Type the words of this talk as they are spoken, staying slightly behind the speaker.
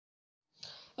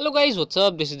Hello guys, what's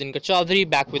up? This is Untitled Chapter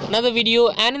back with another video,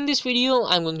 and in this video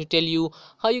I'm going to tell you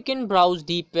how you can browse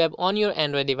deep web on your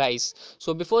Android device.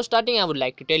 So before starting, I would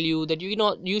like to tell you that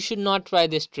you should not try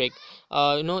this trick.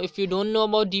 If you don't know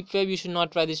about deep web, you should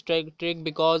not try this trick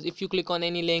because if you click on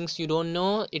any links you don't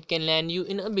know, it can land you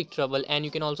in a big trouble and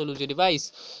you can also lose your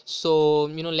device. So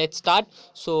let's start.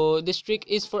 So this trick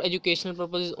is for educational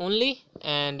purposes only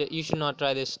and you should not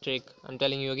try this trick, I'm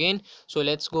telling you again. So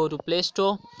let's go to Play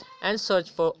Store and search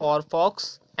for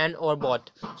orfox and orbot.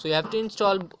 So you have to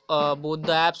install both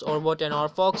the apps, orbot and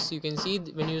orfox. You can see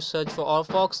when you search for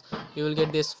orfox, you will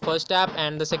get this first app,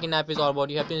 and the second app is orbot.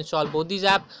 You have to install both these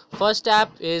apps. First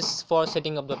app is for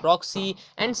setting up the proxy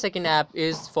and second app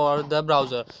is for the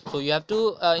browser. So you have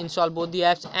to install both the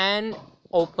apps and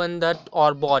open that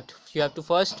orbot. You have to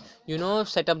first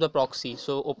set up the proxy.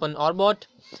 So open orbot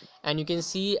and you can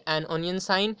see an onion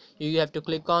sign. You have to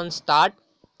click on start.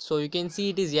 So you can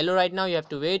see it is yellow right now. You have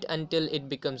to wait until it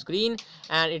becomes green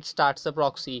and it starts the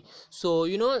proxy. So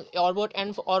orbot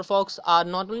and orfox are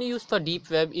not only used for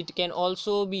deep web, it can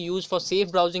also be used for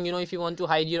safe browsing. If you want to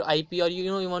hide your IP or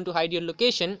you want to hide your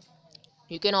location,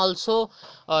 you can also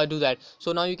do that.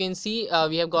 So now you can see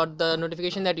we have got the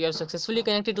notification that you have successfully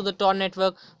connected to the Tor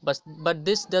network, but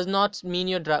this does not mean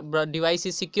your device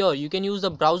is secure. You can use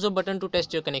the browser button to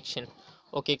test your connection.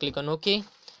 Okay, click on OK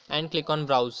and click on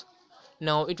browse.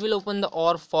 Now it will open the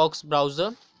orfox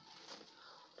browser.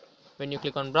 When you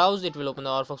click on browse, it will open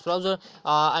the orfox browser.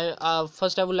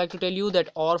 First I would like to tell you that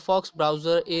orfox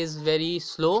browser is very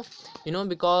slow,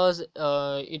 because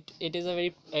it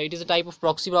is a type of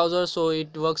proxy browser, so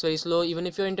it works very slow. Even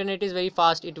if your internet is very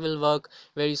fast, it will work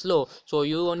very slow. So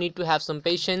you need to have some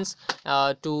patience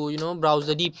to browse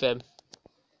the deep web.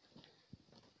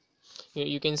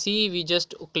 You can see we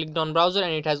just clicked on browser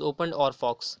and it has opened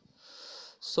orfox.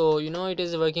 So it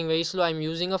is working very slow. I'm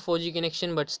using a 4G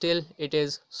connection, but still it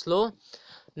is slow.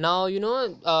 Now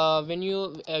when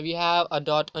we have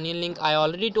a .onion link. I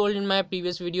already told in my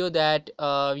previous video that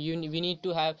we need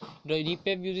to have the deep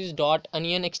web uses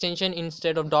 .onion extension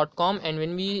instead of .com, and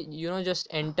when we just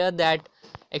enter that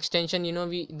extension,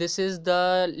 this is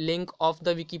the link of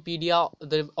the Wikipedia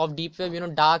of deep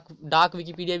web, dark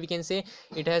Wikipedia, we can say.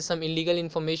 It has some illegal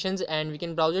informations and we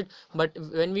can browse it, but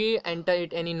when we enter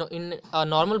it in a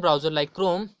normal browser like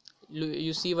Chrome,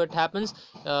 you see what happens.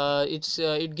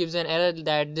 It gives an error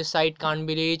that this site can't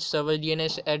be reached, server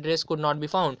DNS address could not be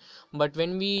found. But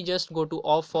when we just go to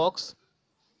orfox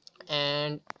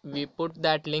and we put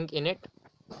that link in it,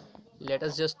 let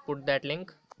us just put that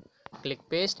link, click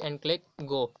paste and click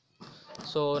go.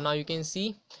 So now you can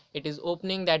see it is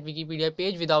opening that Wikipedia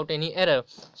page without any error.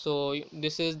 So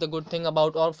this is the good thing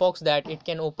about orfox, that it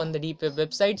can open the deep web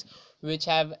websites which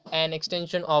have an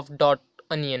extension of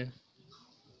 .onion.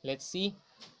 Let's see.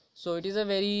 So it is a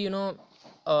very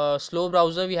slow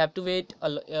browser. We have to wait a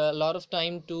lot of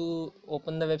time to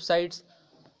open the websites.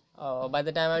 By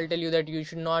the time I'll tell you that you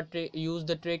should not use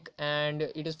the trick, and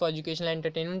it is for educational and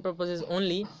entertainment purposes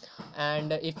only.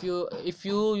 And if you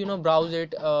browse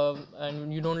it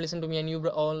and you don't listen to me and you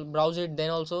browse it, then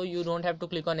also you don't have to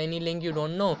click on any link you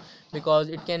don't know, because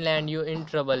it can land you in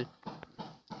trouble.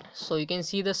 So you can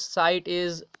see the site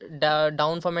is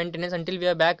down for maintenance until we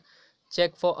are back.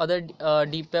 Check for other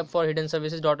deep web for hidden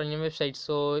services .onion website.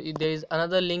 So there is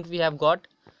another link we have got.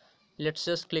 Let's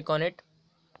just click on it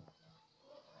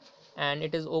and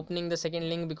it is opening the second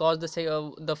link, because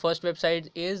the first website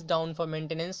is down for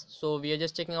maintenance. So we are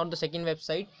just checking out the second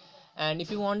website, and if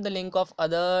you want the link of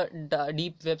other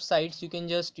deep websites, you can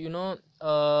just go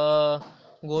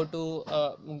to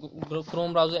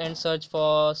Chrome browser and search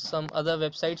for some other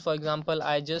websites. For example,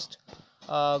 I just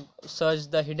searched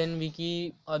the hidden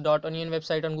wiki .onion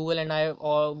website on Google, and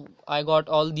I got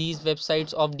all these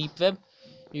websites of deep web.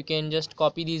 You can just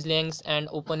copy these links and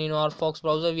open in orfox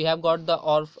browser. We have got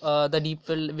the deep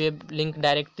web link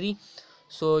directory.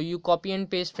 So you copy and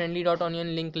paste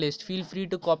friendly.onion link list. Feel free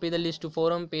to copy the list to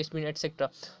forum, paste bin, etc.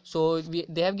 So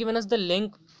they have given us the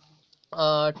link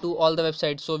to all the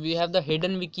websites. So we have the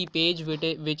hidden wiki page,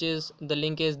 which is the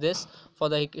link is this. For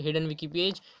the hidden wiki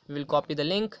page, we will copy the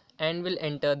link and will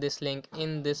enter this link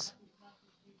in this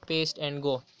paste and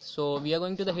go. So we are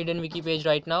going to the hidden wiki page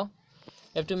right now.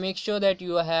 You have to make sure that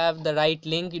you have the right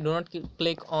link. You do not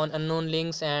click on unknown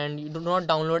links, and you do not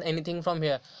download anything from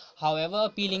here. However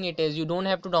appealing it is, you don't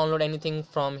have to download anything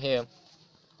from here.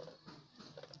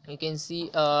 You can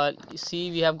see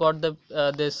we have got the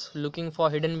this looking for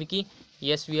hidden wiki.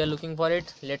 Yes, we are looking for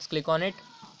it. Let's click on it.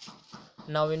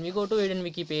 Now when we go to hidden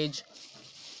wiki page,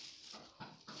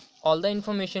 all the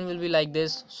information will be like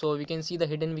this. So we can see the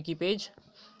hidden wiki page,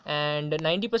 and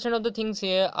 90% of the things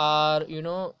here are, you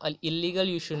know, illegal.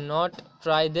 You should not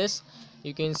try this.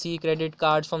 You can see credit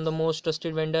cards from the most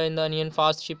trusted vendor in the onion,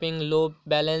 fast shipping, low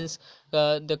balance,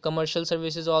 the commercial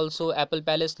services also, Apple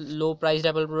Palace, low priced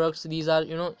Apple products. These are,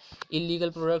 you know,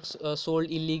 illegal products sold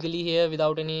illegally here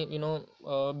without any, you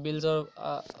know, bills or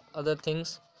other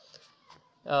things.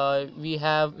 We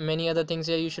have many other things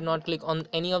here. You should not click on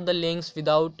any of the links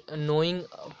without knowing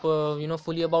you know,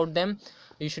 fully about them.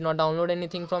 You should not download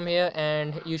anything from here,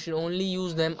 and you should only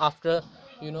use them after,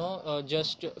 you know,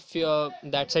 just fear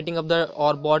that setting up the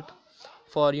orbot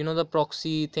for, you know, the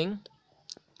proxy thing.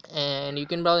 And you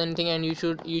can browse anything, and you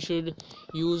should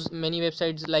use many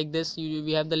websites like this.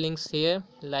 We have the links here,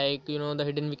 like, you know, the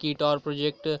hidden wiki, tor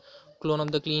project, clone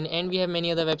of the clean, and we have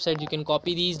many other websites. You can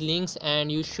copy these links,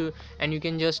 and you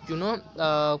can just, you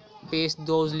know, paste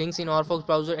those links in orfox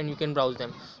browser, and you can browse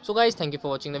them. So guys, thank you for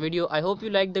watching the video. I hope you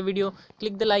liked the video.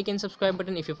 Click the like and subscribe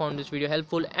button if you found this video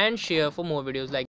helpful, and share for more videos like